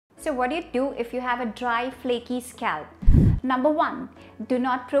So what do you do if you have a dry, flaky scalp? Number 1, do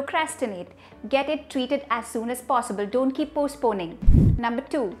not procrastinate. Get it treated as soon as possible. Don't keep postponing. Number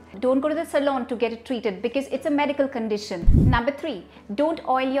 2, don't go to the salon to get it treated because it's a medical condition. Number 3, don't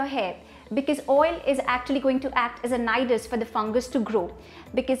oil your hair because oil is actually going to act as a nidus for the fungus to grow,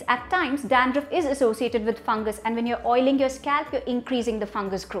 because at times dandruff is associated with fungus, and when you're oiling your scalp, you're increasing the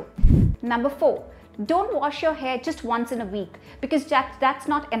fungus growth. Number 4, don't wash your hair just once in a week because that's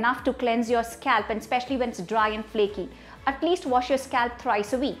not enough to cleanse your scalp, and especially when it's dry and flaky. At least wash your scalp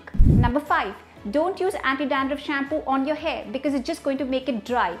thrice a week. Number 5, don't use anti-dandruff shampoo on your hair because it's just going to make it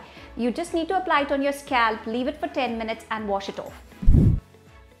dry. You just need to apply it on your scalp, leave it for 10 minutes and wash it off.